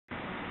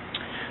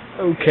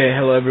Okay,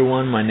 hello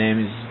everyone, my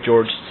name is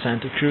George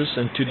Santa Cruz,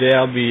 and today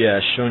I'll be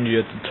showing you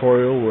a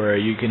tutorial where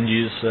you can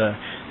use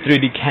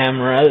 3D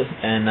camera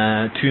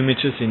and 2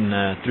 images in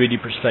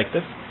 3D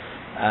perspective.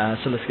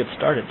 So let's get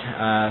started.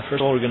 First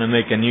of all, we're going to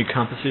make a new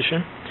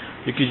composition.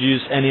 You could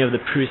use any of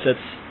the presets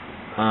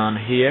on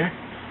here.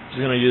 I'm just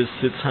going to use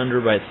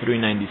 600 by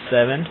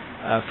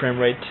 397, frame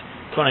rate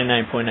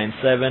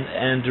 29.97,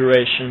 and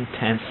duration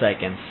 10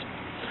 seconds.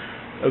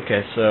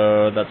 Okay,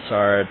 so that's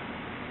our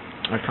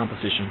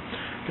composition.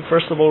 Okay,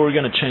 first of all, we're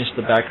going to change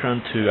the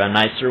background to a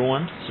nicer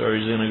one. So we're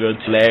just going to go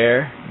to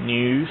Layer,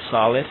 New,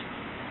 Solid.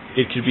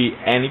 It could be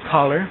any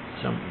color,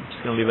 so I'm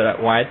just going to leave it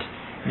at white.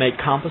 Make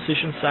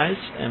composition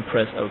size and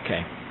press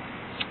OK.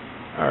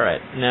 Alright,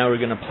 now we're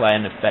going to apply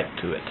an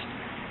effect to it.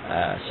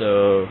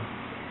 So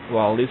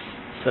while this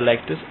is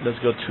selected, let's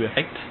go to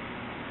Effect.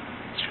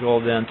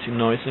 Scroll down to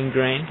Noise and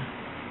Grain,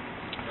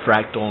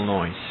 Fractal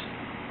Noise.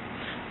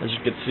 As you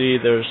can see,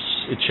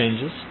 it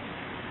changes.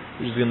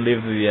 We're just going to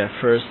leave the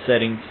first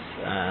settings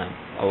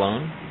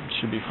alone. It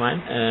should be fine.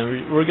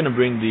 And we're going to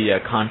bring the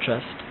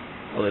contrast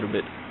a little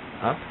bit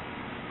up,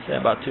 say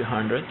about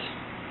 200.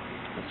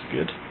 That's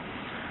good.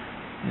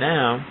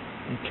 Now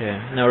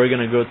we're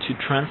going to go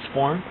to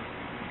Transform.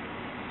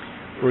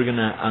 We're going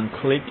to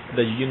unclick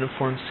the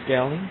Uniform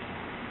Scaling.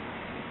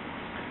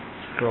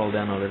 Scroll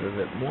down a little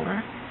bit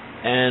more.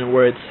 And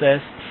where it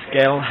says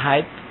Scale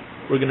Height,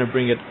 we're going to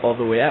bring it all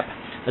the way up.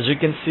 As you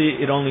can see,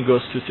 it only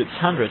goes to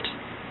 600.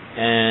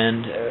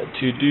 And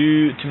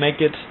to make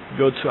it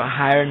go to a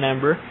higher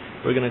number,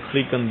 we're going to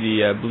click on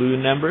the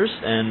blue numbers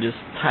and just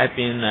type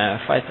in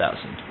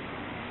 5000.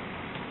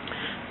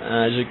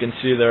 As you can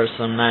see, there are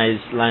some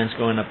nice lines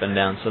going up and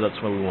down, so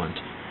that's what we want.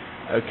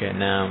 Okay,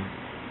 now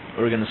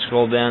we're going to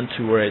scroll down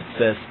to where it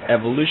says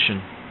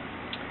Evolution.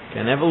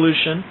 Okay, in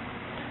Evolution,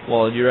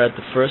 while you're at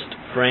the first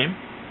frame,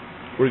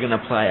 we're going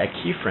to apply a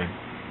keyframe.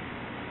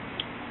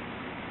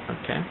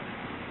 Okay,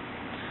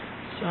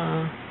 so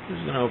I'm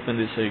just going to open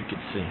this so you can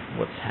see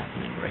what's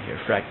happening right here.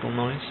 Fractal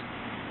Noise,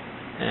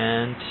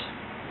 and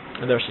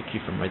there's a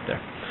keyframe right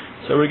there.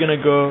 So we're going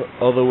to go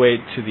all the way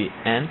to the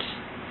end,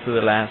 to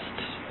the last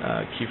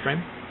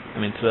keyframe,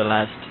 to the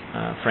last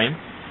frame,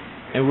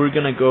 and we're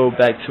going to go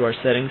back to our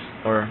settings,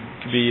 or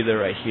it could be either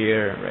right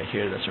here,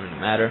 doesn't really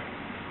matter.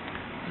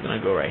 It's going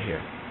to go right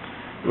here.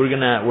 We're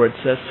going to, where it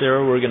says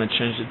 0, we're going to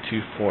change it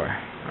to 4.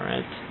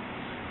 Alright,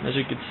 as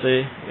you can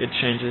see, it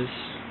changes.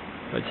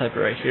 If I type it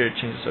right here, it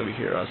changes over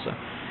here also.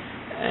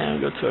 And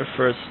we go to our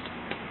first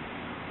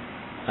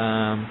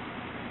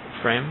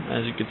frame.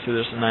 As you can see,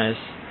 there's a nice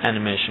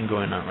animation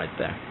going on right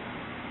there.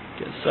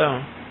 Okay, so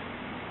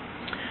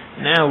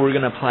now we're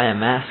going to apply a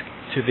mask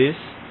to this.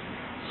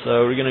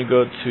 So we're going to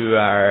go to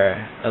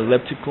our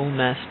elliptical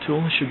mask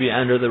tool. It should be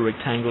under the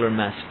rectangular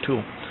mask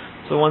tool.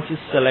 So once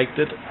it's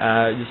selected,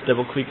 just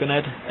double click on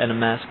it and a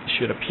mask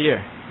should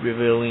appear,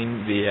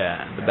 revealing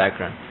the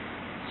background.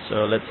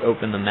 So let's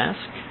open the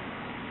mask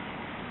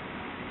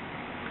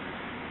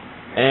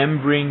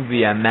and bring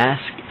the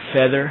mask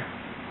feather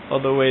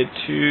all the way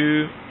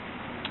to,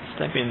 let's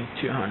type in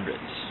 200.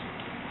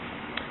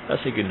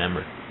 That's a good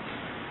number,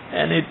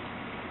 and it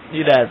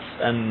adds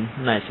a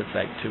nice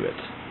effect to it,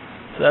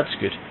 so that's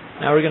good.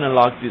 Now we're going to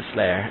lock this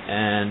layer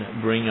and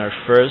bring our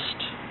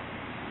first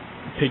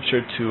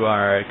picture to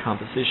our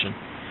composition.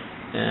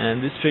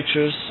 And these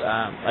pictures,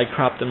 I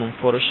cropped them on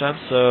Photoshop,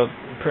 so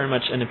pretty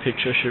much any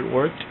picture should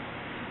work.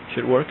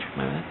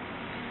 My bad.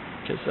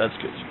 Okay, so that's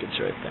good. You can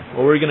see right there.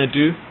 What we're going to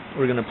do,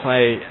 we're going to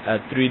apply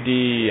a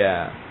 3D,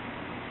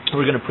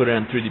 we're going to put it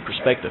in 3D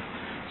perspective.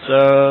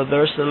 So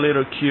there's a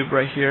little cube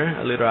right here,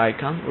 a little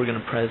icon. We're going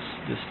to press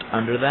just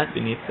under that,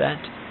 beneath that.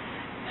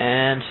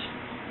 And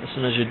as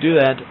soon as you do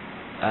that,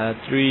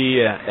 3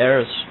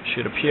 arrows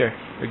should appear.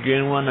 A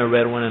green one, a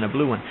red one, and a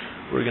blue one.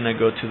 We're going to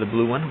go to the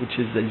blue one, which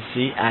is the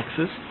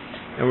Z-axis.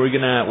 And we're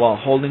going to, while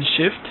holding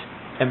Shift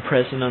and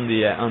pressing on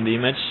the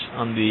image,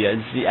 on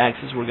the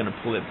Z-axis, we're going to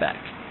pull it back.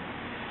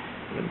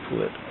 We're going to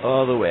pull it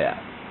all the way out,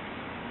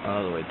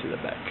 all the way to the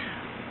back.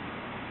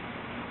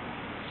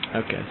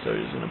 Okay, so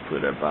we're just going to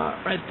put it about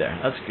right there.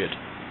 That's good.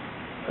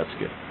 That's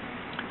good.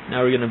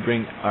 Now we're going to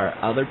bring our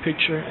other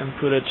picture and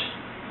put it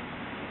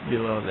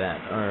below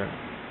that, or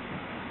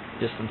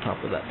just on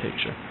top of that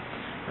picture.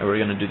 And we're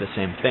going to do the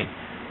same thing.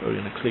 We're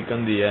going to click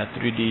on the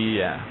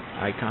 3D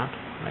icon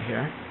right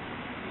here.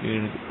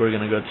 We're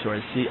going to go to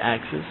our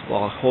Z-axis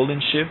while holding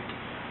Shift.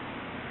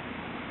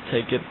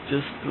 Take it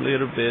just a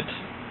little bit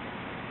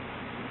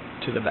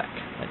to the back,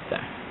 right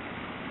there.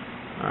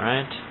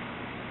 Alright,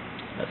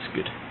 that's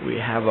good. We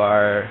have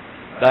our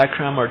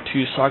background, our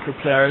 2 soccer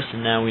players,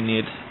 and now we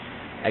need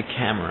a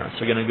camera.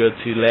 So we're going to go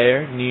to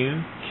Layer,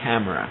 New,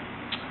 Camera.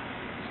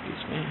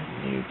 Excuse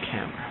me, New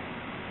Camera.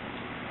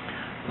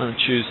 I'm going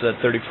to choose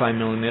 35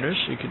 millimeters.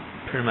 You could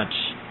pretty much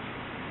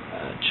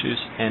choose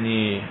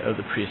any of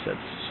the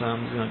presets. So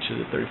I'm just going to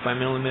choose the 35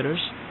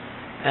 millimeters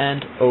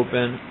and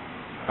open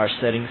our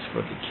settings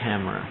for the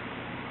camera.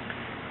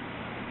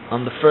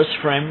 On the first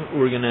frame,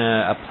 we're going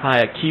to apply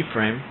a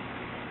keyframe.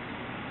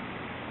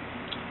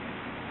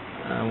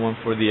 one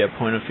for the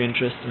point of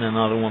interest, and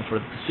another one for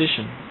the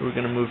position. We're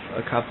going to move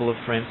a couple of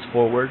frames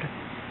forward,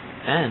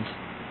 and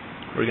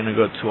we're going to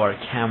go to our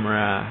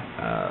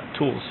camera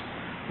tools,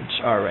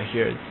 which are right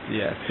here. It's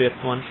the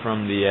fifth one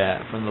from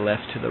the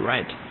left to the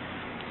right.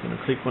 I'm going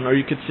to click one, or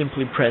you could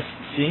simply press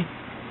C,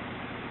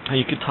 and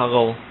you could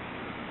toggle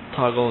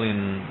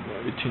in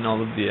between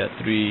all of the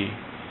three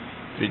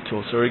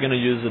tools. So we're going to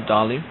use the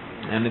dolly,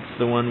 and it's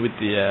the one with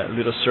the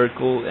little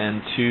circle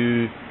and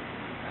two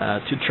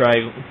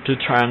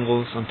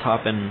triangles on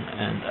top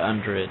and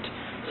under it.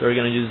 So we're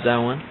going to use that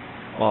one.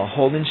 While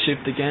holding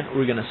shift again,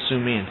 we're going to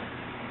zoom in.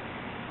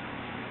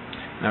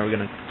 Now we're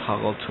going to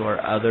toggle to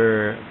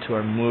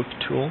our move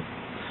tool,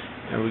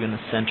 and we're going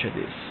to center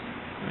this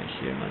right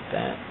here like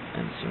that,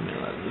 and zoom in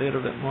a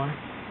little bit more,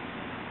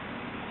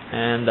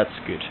 and that's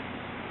good.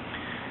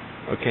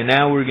 Okay,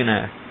 now we're going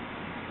to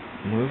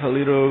move a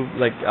little,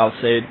 like I'll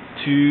say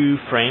 2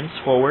 frames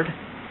forward,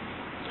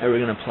 and we're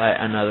going to apply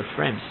another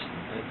frames.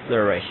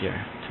 They're right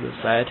here to the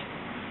side,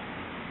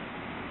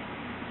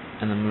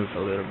 and then move a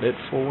little bit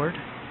forward,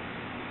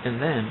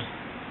 and then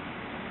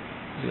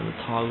I'm going to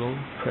toggle,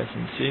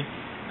 pressing C.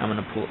 I'm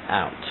going to pull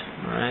out,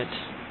 alright,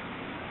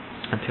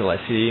 until I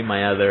see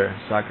my other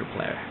soccer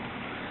player.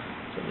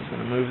 So I'm just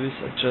going to move this,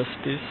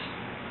 adjust this,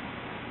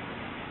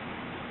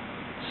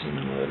 zoom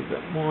in a little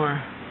bit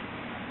more.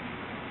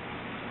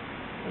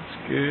 That's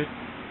good.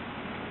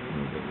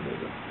 Move it a little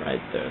bit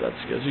right there.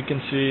 That's good. As you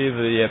can see,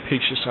 the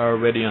pictures are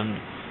already on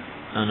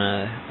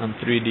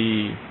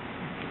 3D,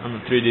 on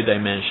the 3D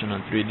dimension,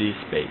 on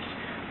 3D space.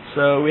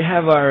 So we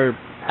have our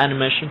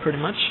animation pretty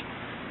much.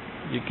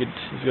 You could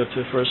just go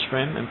to the first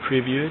frame and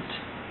preview it.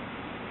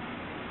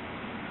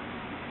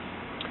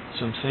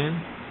 Zooms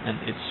in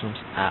and it zooms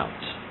out.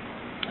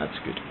 That's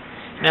good.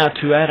 Now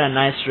to add a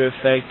nicer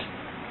effect,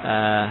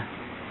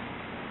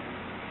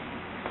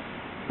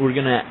 we're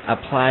gonna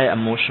apply a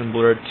motion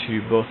blur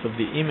to both of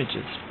the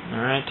images.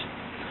 Alright?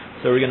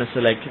 So we're gonna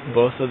select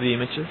both of the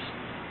images,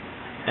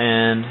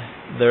 and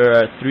there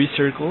are 3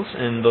 circles,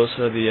 and those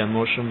are the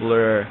motion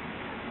blur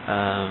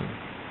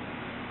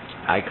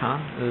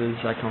icon.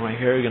 This icon right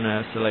here, we're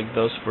gonna select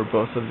those for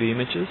both of the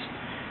images,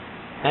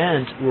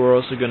 and we're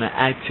also gonna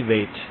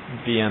activate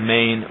the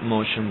main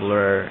motion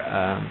blur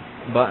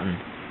button,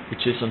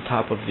 which is on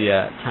top of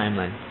the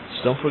timeline.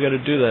 So don't forget to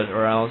do that,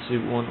 or else it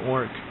won't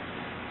work.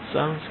 So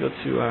let's go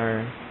to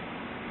our,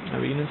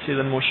 we can see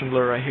the motion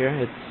blur right here.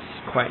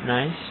 It's quite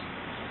nice.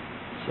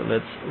 So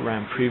let's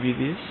run preview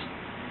this.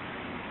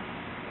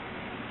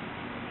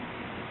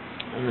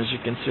 And as you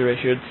can see right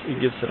here, it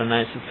gives it a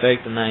nice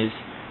effect, a nice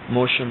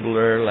motion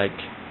blur, like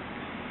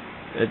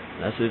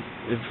as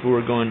if we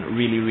were going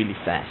really, really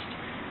fast.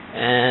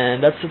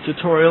 And that's the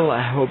tutorial.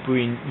 I hope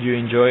you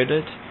enjoyed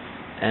it.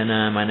 And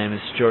my name is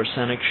George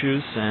Santa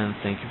Cruz, and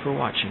thank you for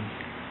watching.